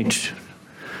verse 22.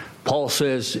 Paul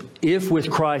says, if with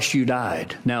Christ you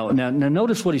died. Now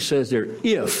notice what he says there.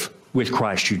 If with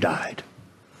Christ you died.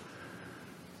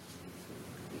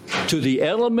 To the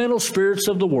elemental spirits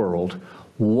of the world,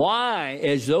 why,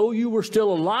 as though you were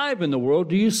still alive in the world,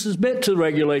 do you submit to the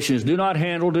regulations? Do not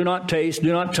handle, do not taste,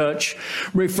 do not touch,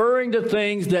 referring to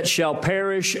things that shall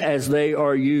perish as they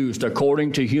are used,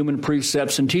 according to human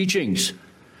precepts and teachings.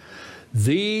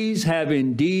 These have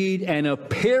indeed an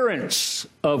appearance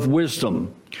of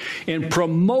wisdom in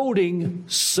promoting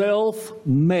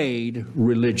self-made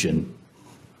religion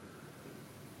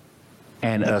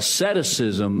and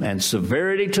asceticism and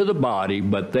severity to the body,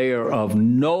 but they are of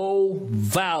no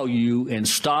value in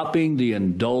stopping the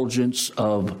indulgence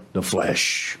of the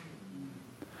flesh.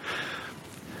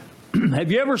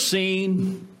 Have you ever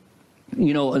seen...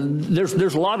 You know,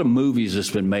 there's a lot of movies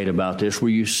that's been made about this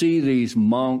where you see these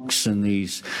monks and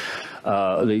these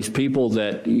people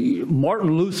that...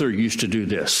 Martin Luther used to do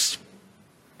this.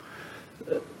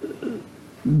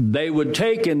 They would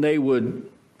take and they would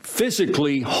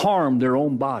physically harm their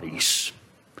own bodies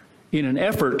in an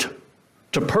effort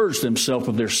to purge themselves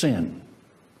of their sin.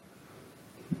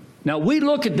 Now, we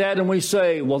look at that and we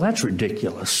say, well, that's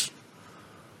ridiculous.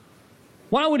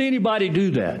 Why would anybody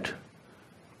do that?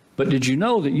 But did you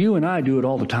know that you and I do it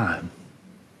all the time?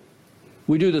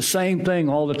 We do the same thing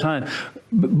all the time.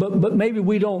 But maybe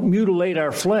we don't mutilate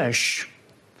our flesh.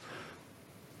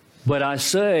 But I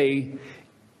say,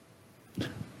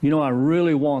 you know, I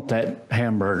really want that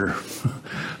hamburger.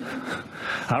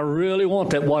 I really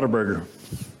want that Whataburger.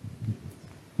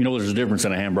 You know there's a difference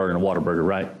in a hamburger and a Whataburger,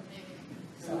 right?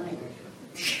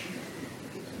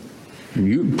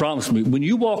 You promise me, when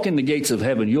you walk in the gates of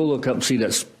heaven, you'll look up and see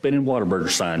that spinning Whataburger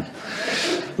sign.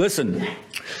 Listen,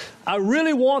 I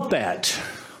really want that.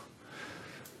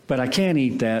 But I can't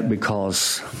eat that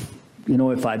because, you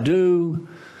know, if I do,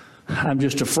 I'm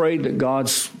just afraid that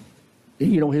God's,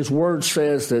 you know, His Word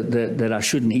says that I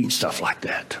shouldn't eat stuff like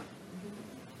that.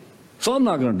 So I'm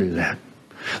not going to do that.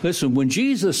 Listen, when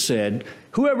Jesus said,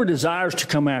 whoever desires to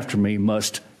come after me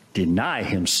must deny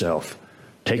himself,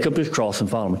 take up his cross and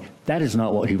follow me. That is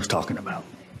not what He was talking about.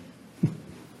 You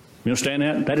understand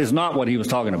that? That is not what He was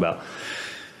talking about.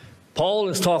 Paul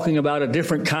is talking about a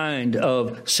different kind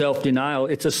of self-denial.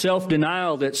 It's a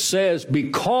self-denial that says,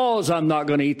 because I'm not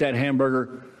going to eat that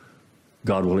hamburger,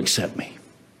 God will accept me.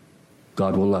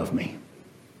 God will love me.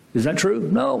 Is that true?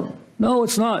 No. No,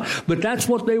 it's not. But that's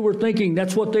what they were thinking.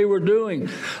 That's what they were doing.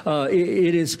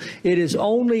 It is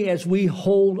only as we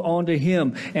hold on to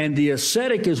Him. And the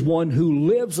ascetic is one who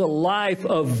lives a life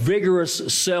of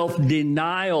vigorous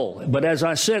self-denial. But as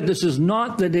I said, this is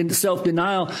not the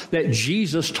self-denial that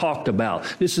Jesus talked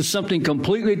about. This is something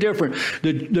completely different.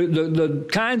 The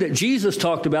kind that Jesus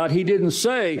talked about, He didn't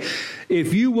say,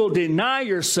 if you will deny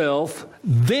yourself,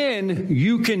 then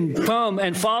you can come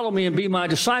and follow me and be my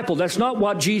disciple. That's not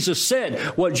what Jesus said.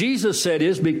 What Jesus said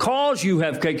is, because you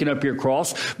have taken up your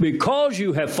cross, because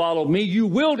you have followed me, you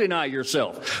will deny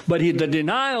yourself. But the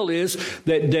denial is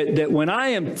that when I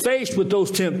am faced with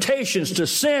those temptations to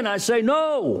sin, I say,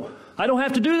 no, I don't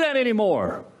have to do that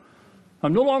anymore.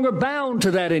 I'm no longer bound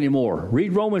to that anymore.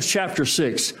 Read Romans chapter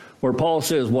 6, where Paul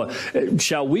says, what?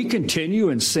 Shall we continue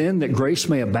in sin that grace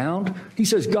may abound? He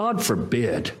says, God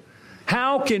forbid.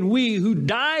 How can we who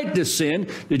died to sin,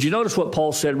 did you notice what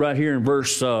Paul said right here in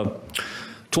verse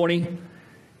 20?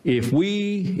 If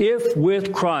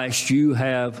with Christ you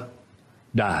have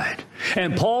died.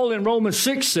 And Paul in Romans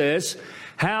 6 says,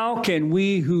 how can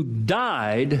we who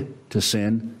died to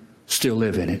sin still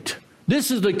live in it?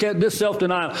 This is this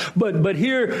self-denial. But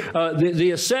here,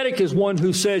 the ascetic is one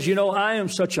who says, you know, I am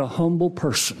such a humble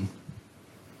person.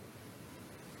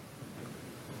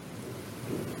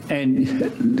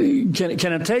 And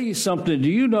can I tell you something? Do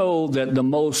you know that the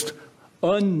most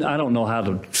I don't know how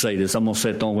to say this. I'm going to say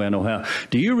it the only way I know how.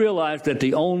 Do you realize that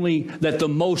the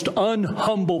most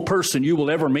unhumble person you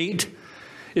will ever meet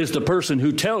is the person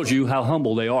who tells you how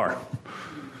humble they are?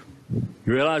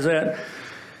 You realize that?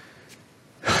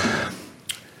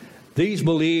 These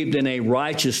believed in a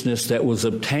righteousness that was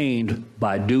obtained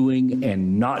by doing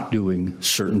and not doing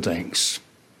certain things.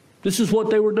 This is what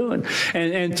they were doing.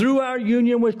 And through our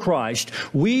union with Christ,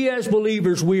 we as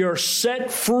believers, we are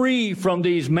set free from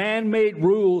these man-made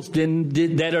rules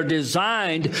that are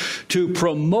designed to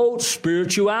promote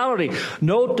spirituality.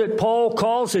 Note that Paul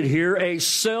calls it here a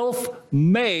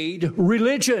self-made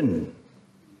religion.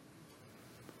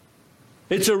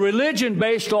 It's a religion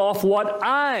based off what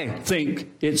I think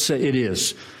it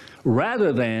is,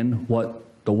 rather than what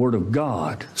the Word of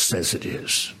God says it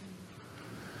is.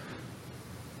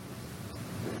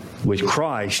 With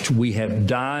Christ, we have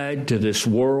died to this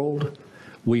world.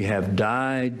 We have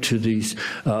died to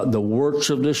the works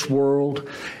of this world.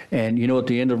 And you know, at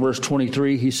the end of verse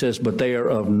 23, he says, but they are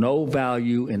of no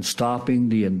value in stopping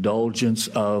the indulgence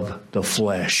of the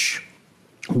flesh.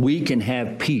 We can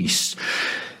have peace,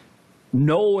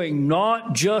 knowing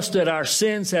not just that our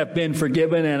sins have been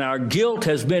forgiven and our guilt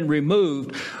has been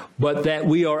removed, but that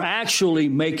we are actually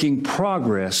making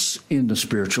progress in the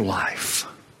spiritual life.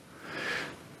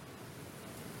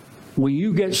 When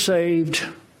you get saved,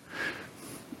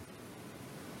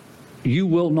 you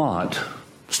will not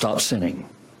stop sinning.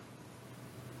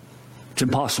 It's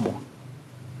impossible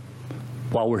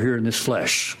while we're here in this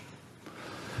flesh.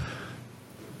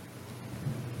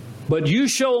 But you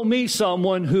show me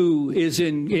someone who is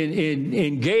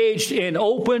engaged in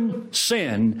open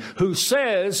sin, who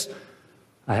says,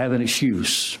 I have an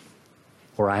excuse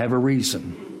or I have a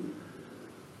reason.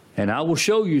 And I will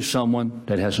show you someone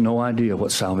that has no idea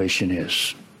what salvation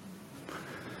is.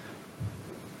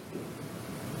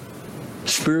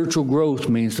 Spiritual growth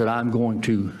means that I'm going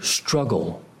to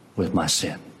struggle with my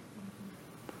sin.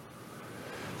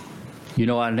 You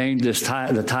know, I named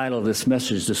the title of this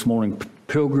message this morning,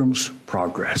 Pilgrim's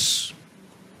Progress.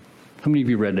 How many of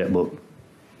you read that book?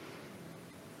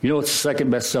 You know, it's the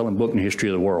second best-selling book in the history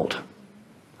of the world.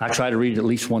 I try to read it at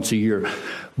least once a year.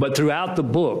 But throughout the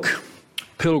book,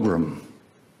 Pilgrim,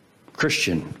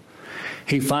 Christian,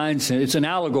 he finds, it's an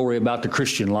allegory about the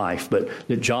Christian life, but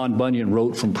that John Bunyan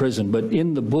wrote from prison. But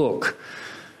in the book,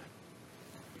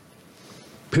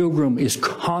 Pilgrim is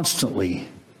constantly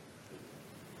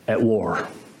at war.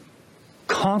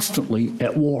 Constantly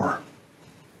at war.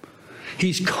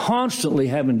 He's constantly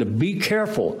having to be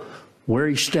careful where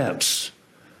he steps,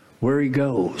 where he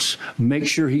goes. Make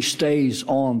sure he stays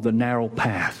on the narrow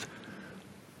path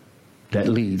that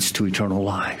leads to eternal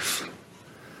life.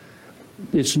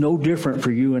 It's no different for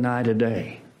you and I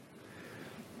today.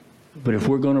 But if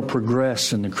we're going to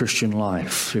progress in the Christian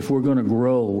life, if we're going to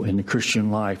grow in the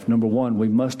Christian life, number one, we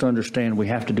must understand we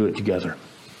have to do it together.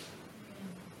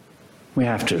 We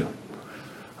have to.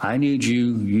 I need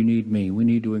you, you need me. We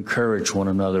need to encourage one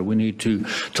another. We need to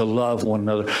love one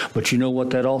another. But you know what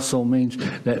that also means?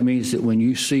 That means that when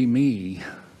you see me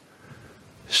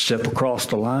step across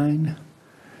the line,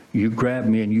 you grab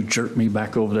me and you jerk me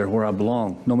back over there where I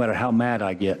belong, no matter how mad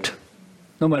I get,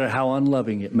 no matter how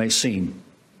unloving it may seem.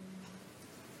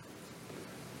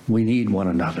 We need one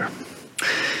another.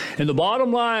 And the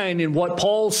bottom line in what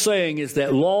Paul's saying is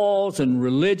that laws and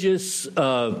religious,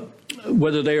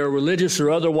 whether they are religious or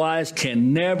otherwise,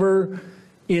 can never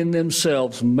in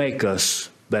themselves make us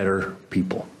better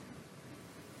people.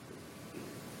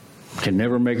 Can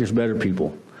never make us better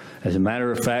people. As a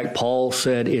matter of fact, Paul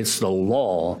said it's the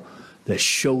law that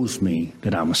shows me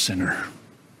that I'm a sinner.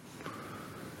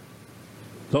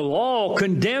 The law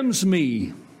condemns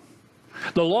me.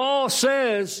 The law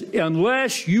says,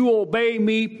 unless you obey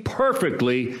me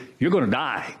perfectly, you're going to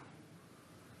die.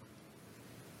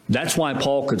 That's why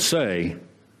Paul could say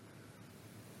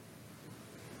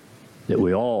that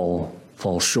we all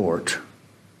fall short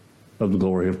of the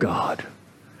glory of God,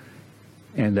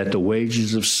 and that the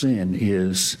wages of sin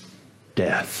is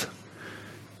death.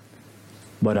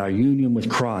 But our union with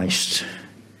Christ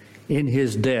in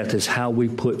his death is how we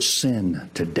put sin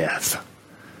to death.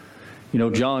 You know,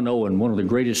 John Owen, one of the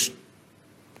greatest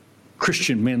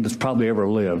Christian men that's probably ever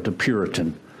lived, a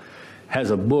Puritan,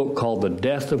 has a book called The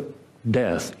Death of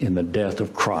Death in the Death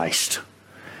of Christ.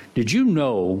 Did you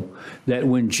know that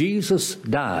when Jesus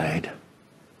died,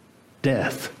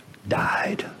 death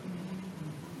died?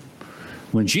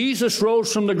 When Jesus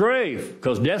rose from the grave,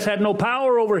 because death had no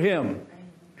power over him,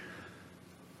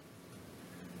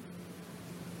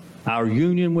 our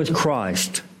union with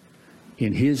Christ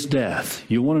in his death.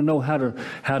 You want to know how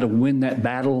to win that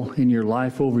battle in your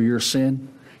life over your sin?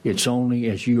 It's only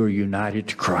as you are united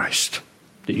to Christ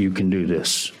that you can do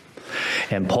this.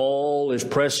 And Paul is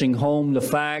pressing home the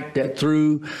fact that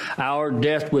through our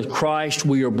death with Christ,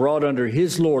 we are brought under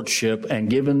his lordship and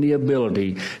given the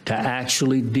ability to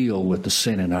actually deal with the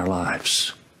sin in our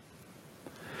lives.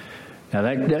 Now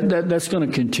that's going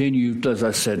to continue, as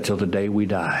I said, till the day we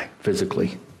die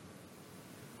physically.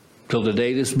 Till the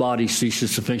day this body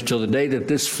ceases to function, till the day that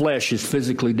this flesh is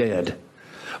physically dead.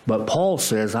 But Paul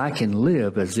says, I can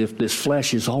live as if this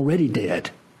flesh is already dead.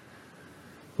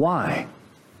 Why?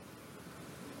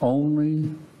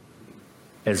 Only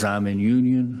as I'm in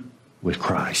union with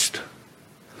Christ.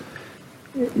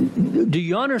 Do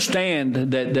you understand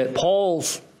that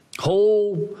Paul's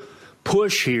whole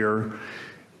push here,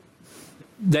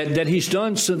 that he's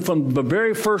done from the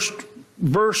very first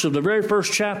verse of the very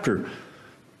first chapter,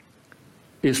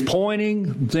 is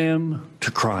pointing them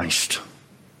to Christ?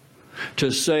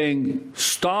 To saying,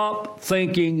 stop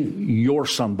thinking you're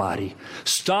somebody.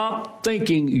 Stop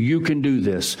thinking you can do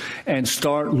this, and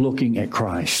start looking at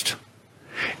Christ.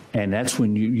 And that's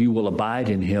when you will abide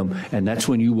in him, and that's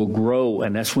when you will grow,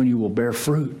 and that's when you will bear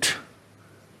fruit.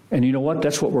 And you know what?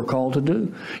 That's what we're called to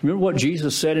do. Remember what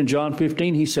Jesus said in John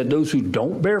 15? He said, those who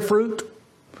don't bear fruit.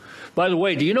 By the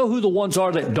way, do you know who the ones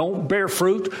are that don't bear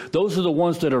fruit? Those are the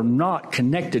ones that are not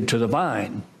connected to the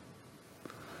vine.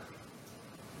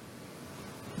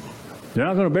 They're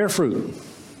not going to bear fruit.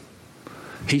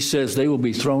 He says they will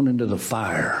be thrown into the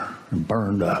fire and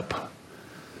burned up.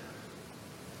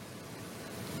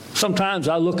 Sometimes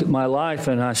I look at my life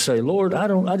and I say, Lord,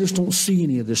 I just don't see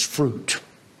any of this fruit.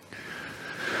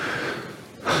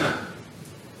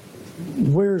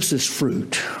 Where's this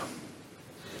fruit?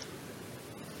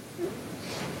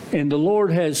 And the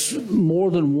Lord has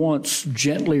more than once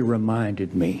gently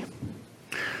reminded me.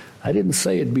 I didn't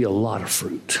say it'd be a lot of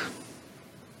fruit.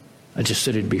 I just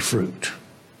said it'd be fruit.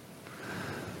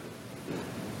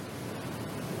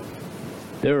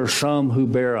 There are some who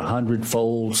bear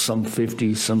 100-fold, some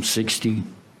 50, some 60.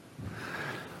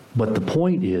 But the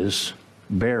point is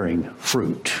bearing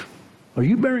fruit. Are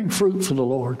you bearing fruit for the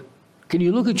Lord? Can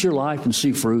you look at your life and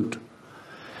see fruit?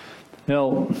 You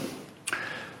know,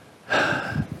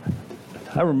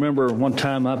 I remember one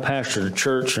time I pastored a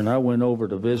church and I went over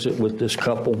to visit with this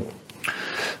couple.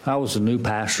 I was a new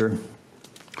pastor.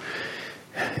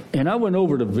 And I went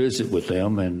over to visit with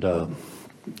them and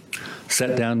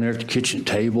sat down there at the kitchen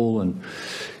table. And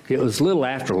it was a little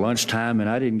after lunchtime and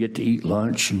I didn't get to eat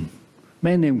lunch. And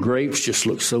man, them grapes just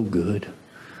looked so good.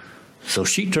 So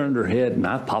she turned her head and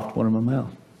I popped one in my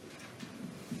mouth.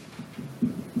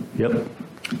 Yep,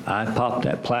 I popped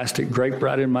that plastic grape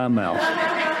right in my mouth.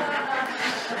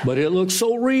 But it looked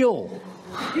so real.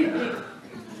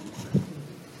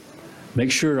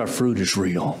 Make sure our fruit is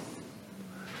real.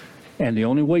 And the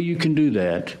only way you can do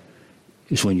that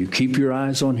is when you keep your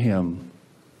eyes on him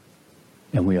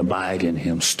and we abide in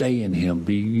him, stay in him,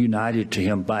 be united to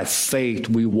him. By faith,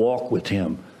 we walk with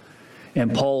him.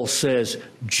 And Paul says,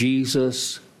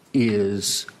 Jesus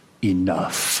is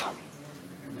enough.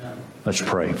 Let's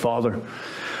pray. Father,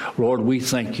 Lord, we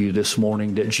thank you this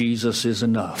morning that Jesus is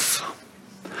enough.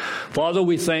 Father,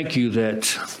 we thank you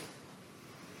that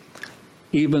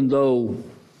even though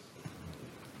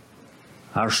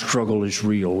our struggle is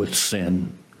real with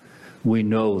sin, we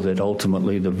know that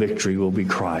ultimately the victory will be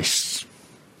Christ's.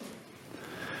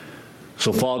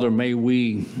 So, Father, may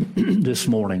we this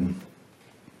morning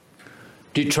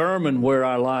determine where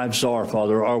our lives are,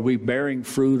 Father. Are we bearing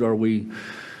fruit? Are we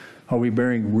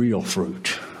bearing real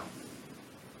fruit?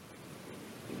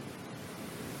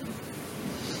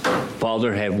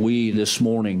 Father, have we this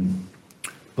morning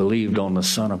believed on the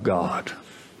Son of God?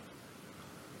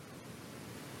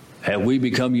 Have we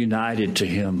become united to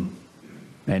him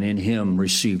and in him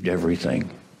received everything?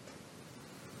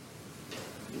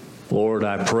 Lord,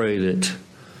 I pray that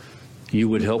you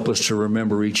would help us to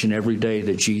remember each and every day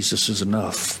that Jesus is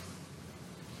enough.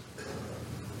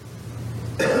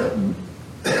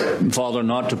 Father,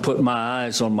 not to put my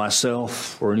eyes on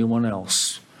myself or anyone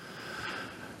else.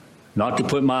 Not to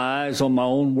put my eyes on my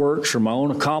own works or my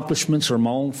own accomplishments or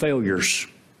my own failures,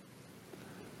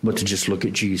 but to just look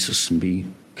at Jesus and be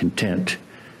content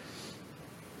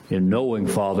in knowing,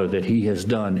 Father, that he has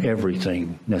done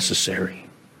everything necessary.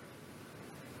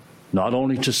 Not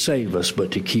only to save us,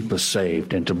 but to keep us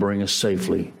saved and to bring us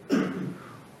safely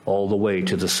all the way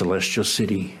to the celestial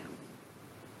city.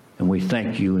 And we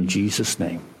thank you in Jesus'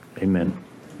 name. Amen.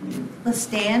 Let's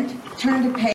stand, turn to page.